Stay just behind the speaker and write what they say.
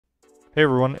Hey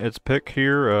everyone, it's Pick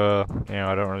here. I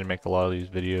don't really make a lot of these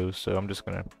videos, so I'm just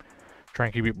gonna try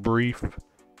and keep it brief.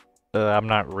 I'm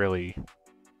not really,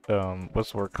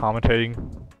 what's the word,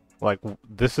 commentating? Like,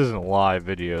 this isn't live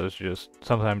video, it's just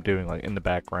something I'm doing, like, in the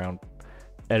background,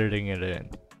 editing it in,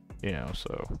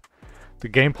 so the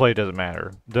gameplay doesn't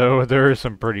matter. Though there is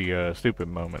some pretty, stupid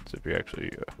moments if you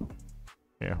actually,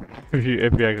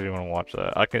 if you actually want to watch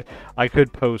that. I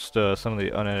could post, some of the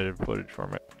unedited footage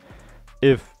from it,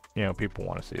 if, people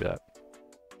want to see that.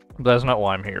 But that's not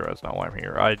why I'm here. That's not why I'm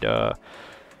here. I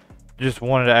just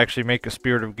wanted to actually make a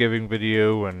Spirit of Giving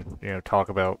video and talk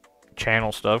about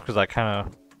channel stuff because I kind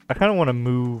of want to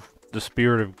move the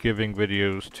Spirit of Giving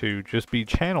videos to just be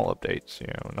channel updates.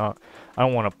 Not I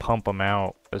don't want to pump them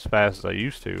out as fast as I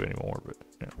used to anymore. But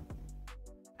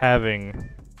having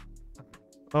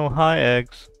hi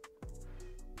eggs.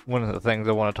 One of the things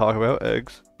I want to talk about,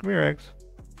 eggs. Come here, eggs.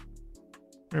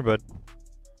 Come here, bud.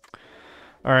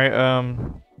 All right.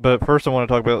 But first I want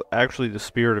to talk about actually the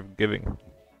Spirit of Giving.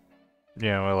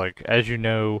 Like, as you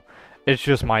know, it's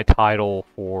just my title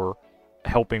for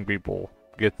helping people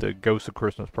get the Ghost of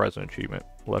Christmas Present achievement,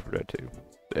 Left 4 Dead 2.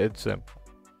 It's simple.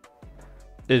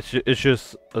 It's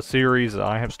just a series that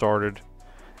I have started,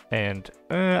 and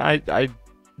I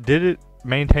did it,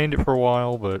 maintained it for a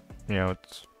while, but,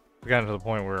 it's gotten to the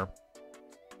point where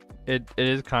it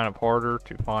is kind of harder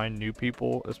to find new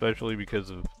people, especially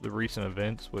because of the recent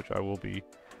events, which I will be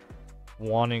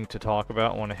wanting to talk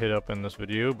about, want to hit up in this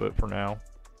video, but for now,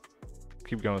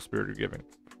 keep going with Spirit of Giving.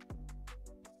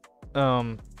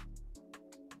 I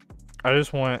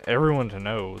just want everyone to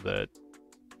know that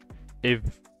if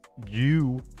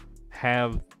you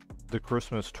have the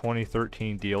Christmas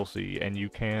 2013 DLC and you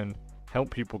can help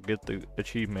people get the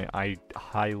achievement, I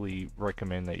highly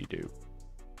recommend that you do.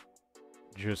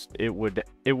 Just it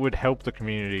would help the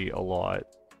community a lot,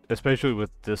 especially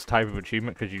with this type of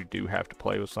achievement, because you do have to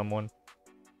play with someone.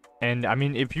 And I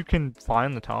mean, if you can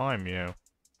find the time,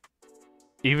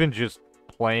 even just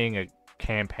playing a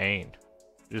campaign,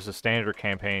 just a standard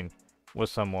campaign with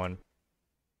someone,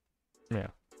 yeah,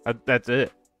 that's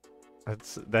it.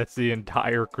 That's the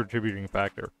entire contributing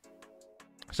factor.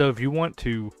 So if you want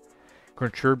to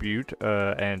contribute,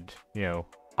 and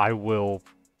I will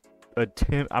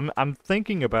attempt. I'm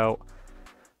thinking about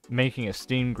making a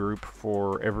Steam group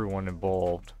for everyone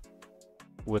involved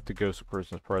with the Ghost of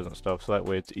Christmas Present stuff, so that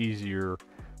way it's easier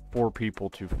for people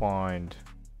to find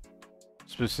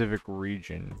specific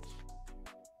regions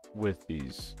with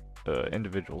these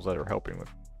individuals that are helping with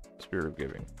Spirit of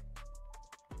Giving.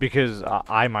 Because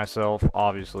I myself,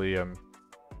 obviously, am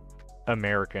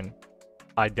American.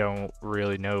 I don't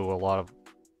really know a lot of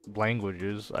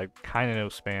languages. I kind of know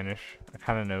Spanish. I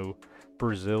kind of know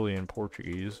Brazilian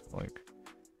Portuguese,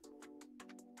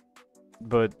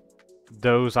 but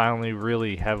those I only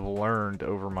really have learned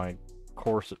over my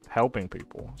course of helping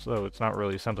people. So it's not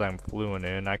really something I'm fluent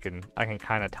in. I can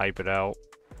kind of type it out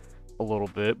a little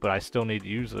bit, but I still need to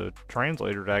use a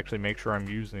translator to actually make sure I'm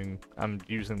using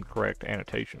the correct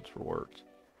annotations for words.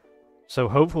 So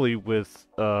hopefully with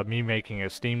me making a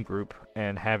Steam group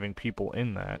and having people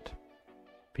in that,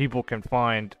 people can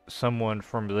find someone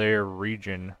from their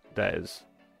region that is,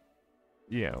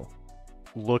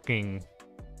 looking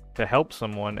to help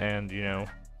someone and,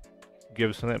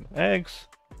 give some them eggs.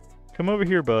 Come over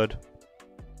here, bud.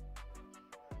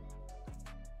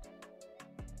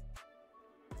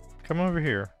 Come over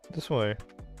here. This way.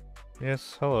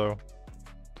 Yes, hello.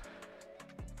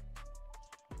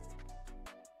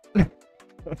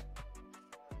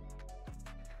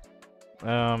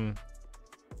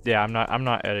 Yeah, I'm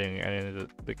not editing any of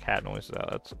the cat noises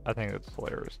out. I think that's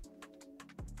hilarious.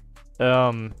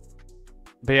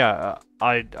 But yeah,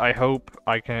 I hope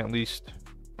I can at least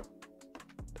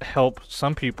help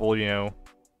some people,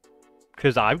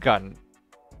 because I've gotten,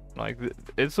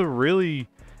 it's a really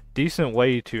decent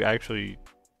way to actually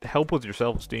help with your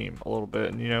self-esteem a little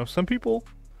bit. And, some people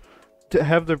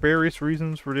have their various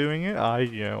reasons for doing it. I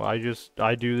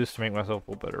do this to make myself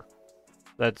feel better.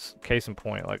 That's case in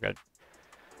point.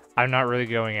 I'm not really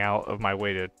going out of my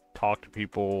way to talk to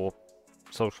people,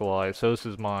 socialize. So this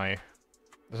is my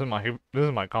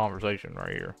conversation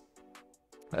right here.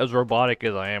 As robotic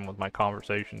as I am with my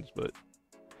conversations, but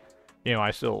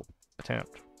I still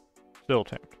attempt.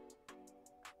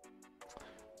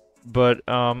 But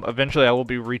eventually I will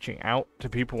be reaching out to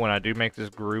people when I do make this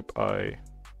group.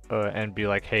 And be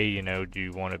like, hey, do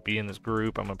you want to be in this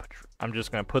group? I'm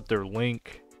just gonna put their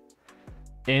link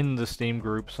in the Steam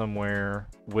group somewhere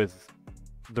with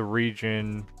the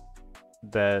region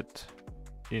that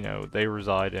they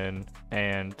reside in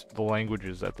and the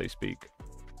languages that they speak.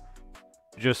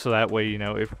 Just so that way,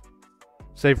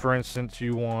 say for instance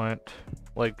you want,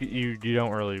 like, you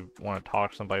don't really want to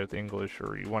talk to somebody with English,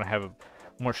 or you want to have a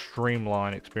more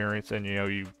streamlined experience, and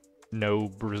you know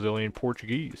Brazilian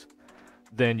Portuguese,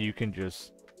 then you can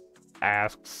just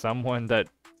ask someone that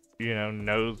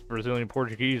knows Brazilian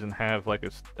Portuguese and have like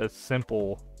a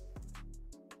simple,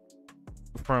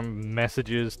 from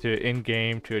messages to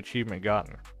in-game to achievement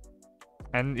gotten.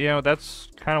 And that's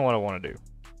kind of what I want to do,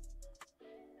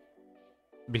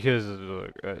 because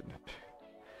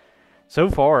so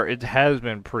far it has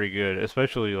been pretty good,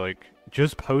 especially like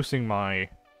just posting my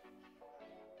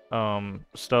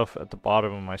stuff at the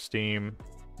bottom of my Steam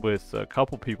with a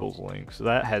couple people's links.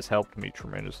 That has helped me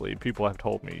tremendously. People have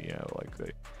told me, like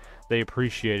they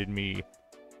appreciated me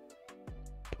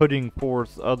putting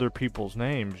forth other people's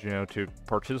names, to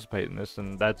participate in this,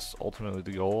 and that's ultimately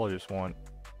the goal. I just want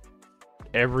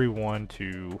everyone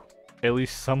to at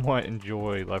least somewhat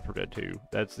enjoy Left 4 Dead 2.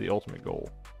 That's the ultimate goal.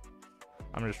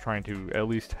 I'm just trying to at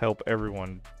least help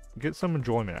everyone get some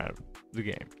enjoyment out of the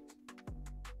game.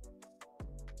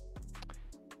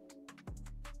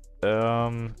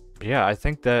 Yeah, I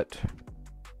think that's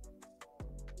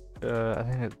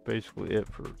basically it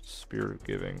for Spirit of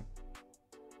Giving.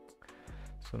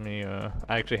 So let me, I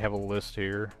actually have a list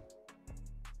here.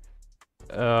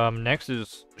 Next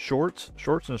is shorts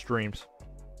and streams.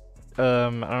 I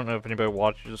don't know if anybody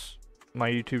watches my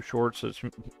YouTube shorts.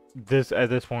 At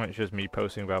this point, it's just me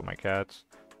posting about my cats.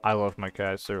 I love my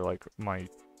cats. They're like my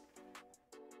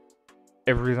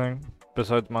everything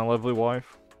besides my lovely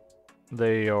wife.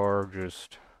 They are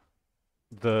just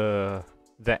the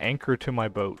anchor to my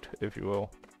boat, if you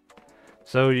will.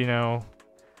 So,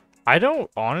 I don't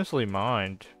honestly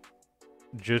mind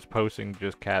just posting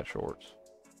just cat shorts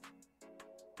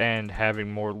and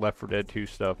having more Left 4 Dead 2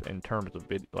 stuff in terms of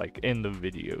like in the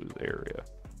videos area,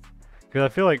 because I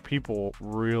feel like people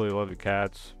really love the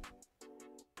cats,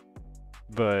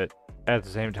 but at the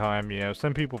same time,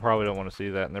 some people probably don't want to see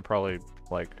that, and they're probably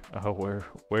like, oh,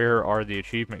 where are the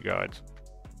achievement guides?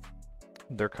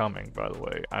 They're coming, by the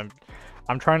way.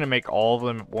 I'm trying to make all of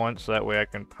them at once, so that way I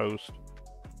can post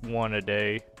one a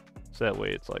day. So that way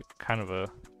it's like kind of a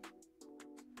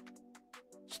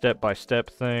step-by-step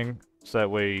thing. So that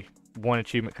way one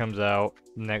achievement comes out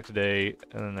the next day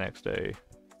and the next day,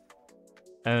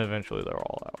 and eventually they're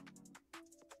all out.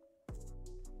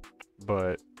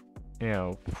 But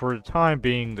for the time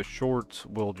being, the shorts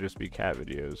will just be cat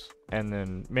videos, and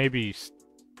then maybe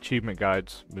achievement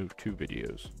guides move to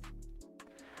videos.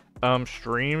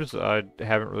 Streams, I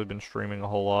haven't really been streaming a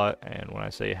whole lot, and when I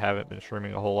say haven't been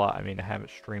streaming a whole lot, I mean I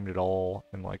haven't streamed at all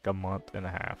in like a month and a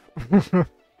half.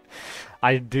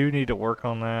 I do need to work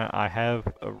on that. I have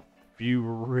a few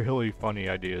really funny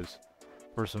ideas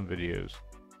for some videos.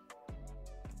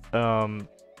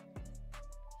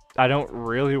 I don't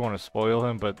really want to spoil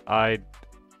him, but I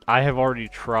have already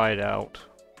tried out,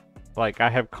 like I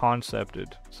have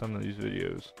concepted some of these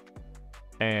videos,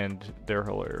 and they're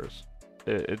hilarious.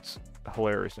 It's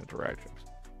hilarious interactions.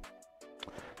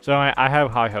 So I have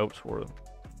high hopes for them.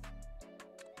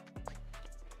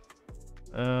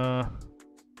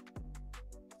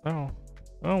 Oh,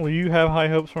 well, you have high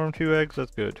hopes for him too, Eggs?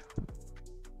 That's good.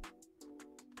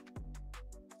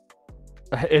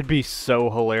 It'd be so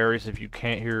hilarious if you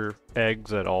can't hear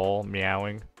Eggs at all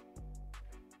meowing.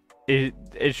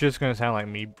 It's just gonna sound like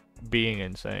me being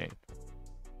insane,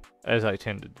 as I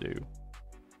tend to do.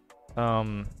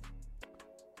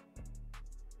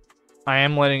 I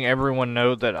am letting everyone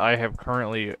know that I have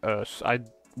currently, I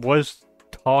was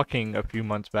talking a few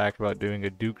months back about doing a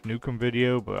Duke Nukem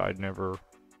video, but I'd never,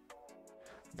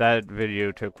 that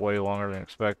video took way longer than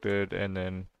expected, and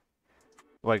then,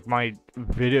 like, my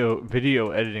video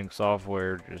editing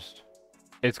software just,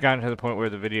 it's gotten to the point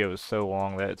where the video is so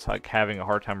long that it's like having a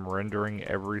hard time rendering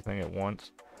everything at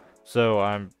once. So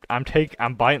I'm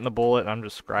biting the bullet, and I'm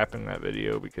just scrapping that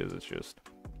video because it's just,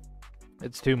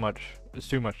 it's too much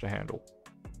to handle.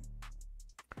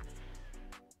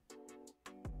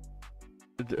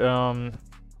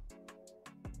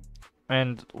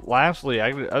 And lastly,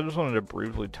 I just wanted to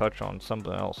briefly touch on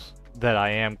something else that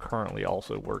I am currently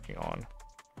also working on.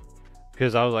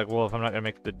 Because I was like, well, if I'm not going to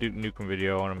make the Duke Nukem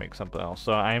video, I want to make something else.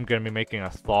 So I am going to be making a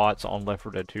thoughts on Left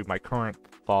 4 Dead 2, my current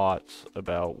thoughts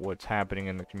about what's happening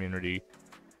in the community.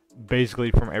 Basically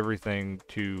from everything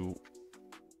to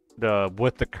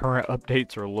what the current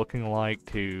updates are looking like,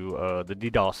 to the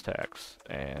DDoS attacks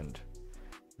and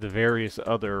the various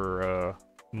other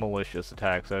malicious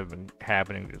attacks that have been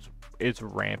happening. It's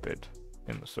rampant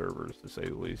in the servers, to say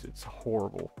the least. It's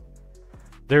horrible.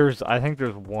 I think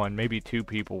there's one, maybe two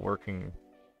people working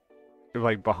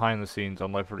like behind the scenes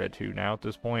on Left 4 Dead 2 now at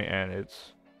this point, and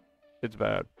It's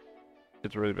bad.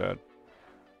 It's really bad.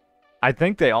 I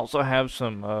think they also have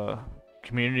some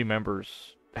community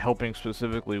members helping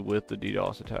specifically with the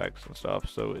DDoS attacks and stuff.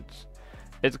 So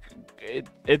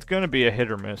it's gonna be a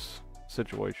hit or miss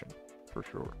situation for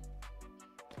sure.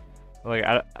 Like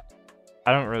I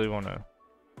don't really want to.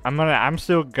 I'm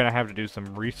still gonna have to do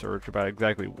some research about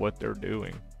exactly what they're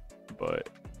doing, but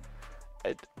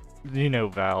you know,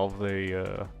 Valve, they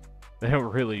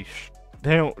don't really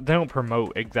they don't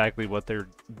promote exactly what they're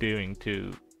doing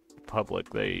to public.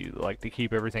 They like to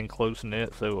keep everything close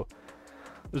knit, so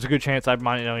there's a good chance I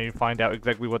might not even find out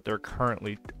exactly what they're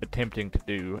currently attempting to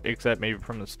do, except maybe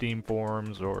from the Steam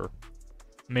forums or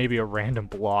maybe a random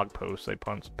blog post they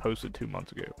posted 2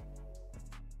 months ago.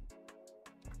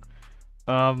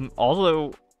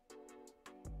 Also,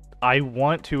 I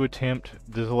want to attempt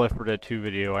this Left 4 Dead 2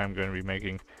 video I'm going to be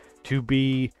making to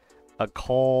be a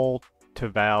call to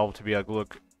Valve to be like,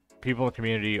 look, people in the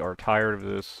community are tired of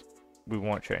this. We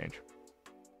want change.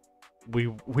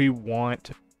 We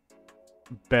want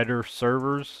better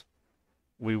servers.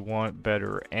 We want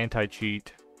better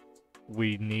anti-cheat.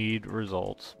 We need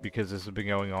results because this has been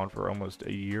going on for almost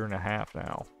a year and a half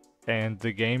now. And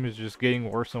the game is just getting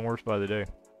worse and worse by the day.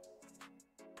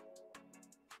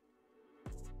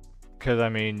 Because, I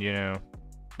mean, you know,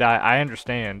 I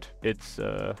understand it's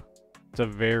a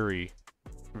very,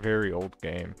 very old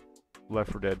game,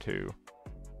 Left 4 Dead 2.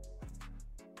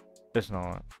 It's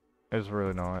not. It's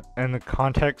really not. In the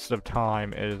context of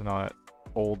time, it is not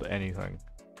old anything.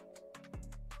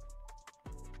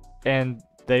 And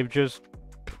they've just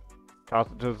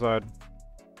tossed it to the side.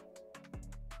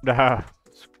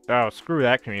 Oh, screw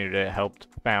that community that helped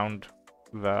found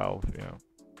Valve, you know.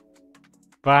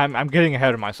 But I'm getting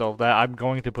ahead of myself. That I'm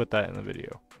going to put that in the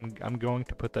video. I'm going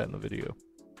to put that in the video.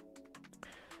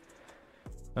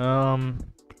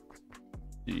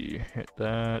 Hit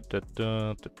that.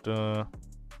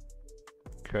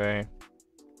 Okay.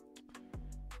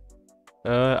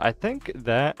 I think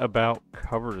that about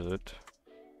covers it.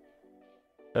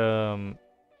 I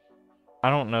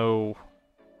don't know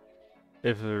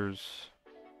if there's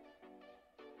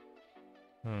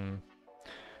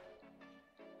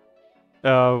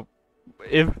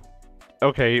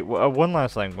okay, one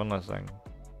last thing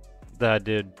that I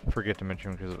did forget to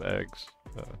mention because of eggs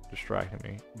distracting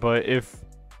me. But if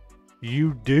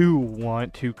you do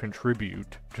want to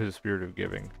contribute to the spirit of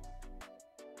giving,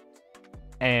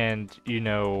 and you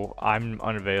know I'm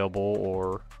unavailable,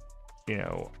 or you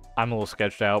know I'm a little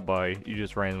sketched out by you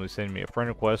just randomly sending me a friend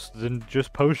request, then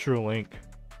just post your link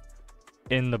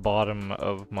in the bottom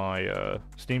of my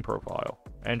Steam profile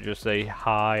and just say,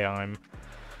 hi, I'm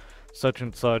such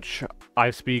and such,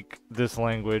 I speak this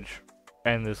language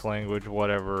and this language,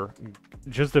 whatever,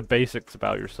 just the basics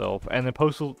about yourself, and then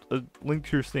post a link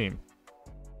to your Steam.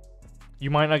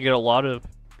 You might not get a lot of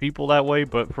people that way,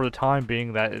 but for the time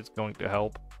being, that is going to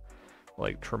help,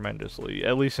 like, tremendously,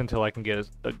 at least until I can get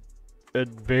a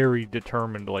very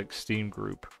determined, like, Steam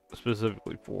group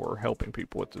specifically for helping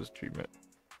people with this achievement.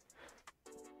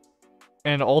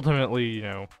 And ultimately, you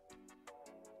know,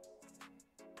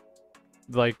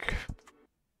 like,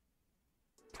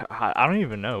 I don't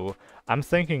even know. I'm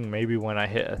thinking maybe when I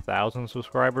hit 1,000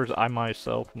 subscribers, I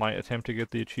myself might attempt to get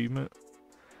the achievement.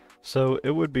 So it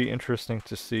would be interesting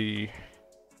to see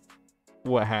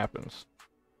what happens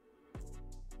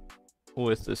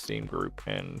with the Steam group,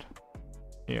 and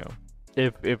you know,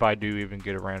 if I do even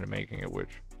get around to making it,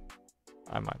 which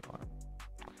I might not.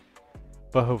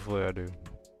 But hopefully I do.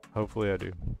 Hopefully I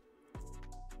do.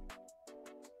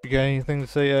 You got anything to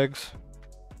say, Eggs?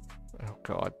 Oh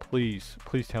god, please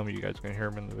tell me you guys can hear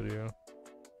him in the video.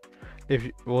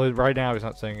 Well, right now he's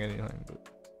not saying anything, but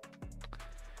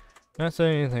not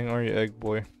saying anything, are you, Egg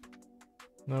Boy?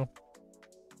 No.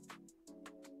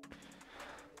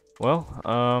 Well,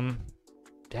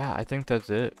 yeah, I think that's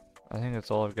it. I think that's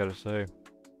all I've got to say.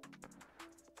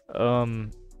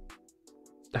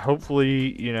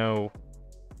 Hopefully, you know,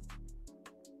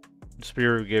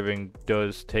 Spirit of Giving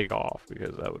does take off,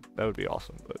 because that would be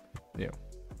awesome, but you know,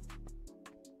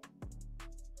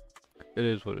 it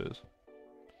is what it is.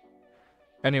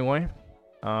 Anyway,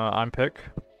 I'm Pick.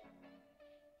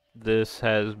 This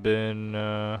has been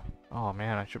oh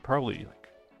man, I should probably like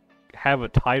have a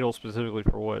title specifically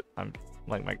for what I'm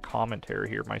like my commentary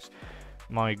here,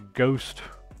 my ghost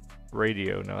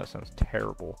radio. No, that sounds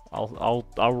terrible. I'll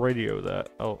radio that.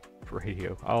 I'll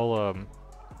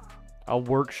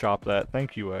workshop that.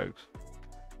 Thank you, Eggs.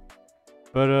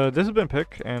 But this has been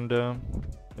Pick, and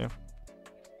yeah,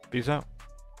 peace out,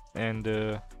 and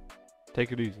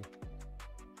take it easy.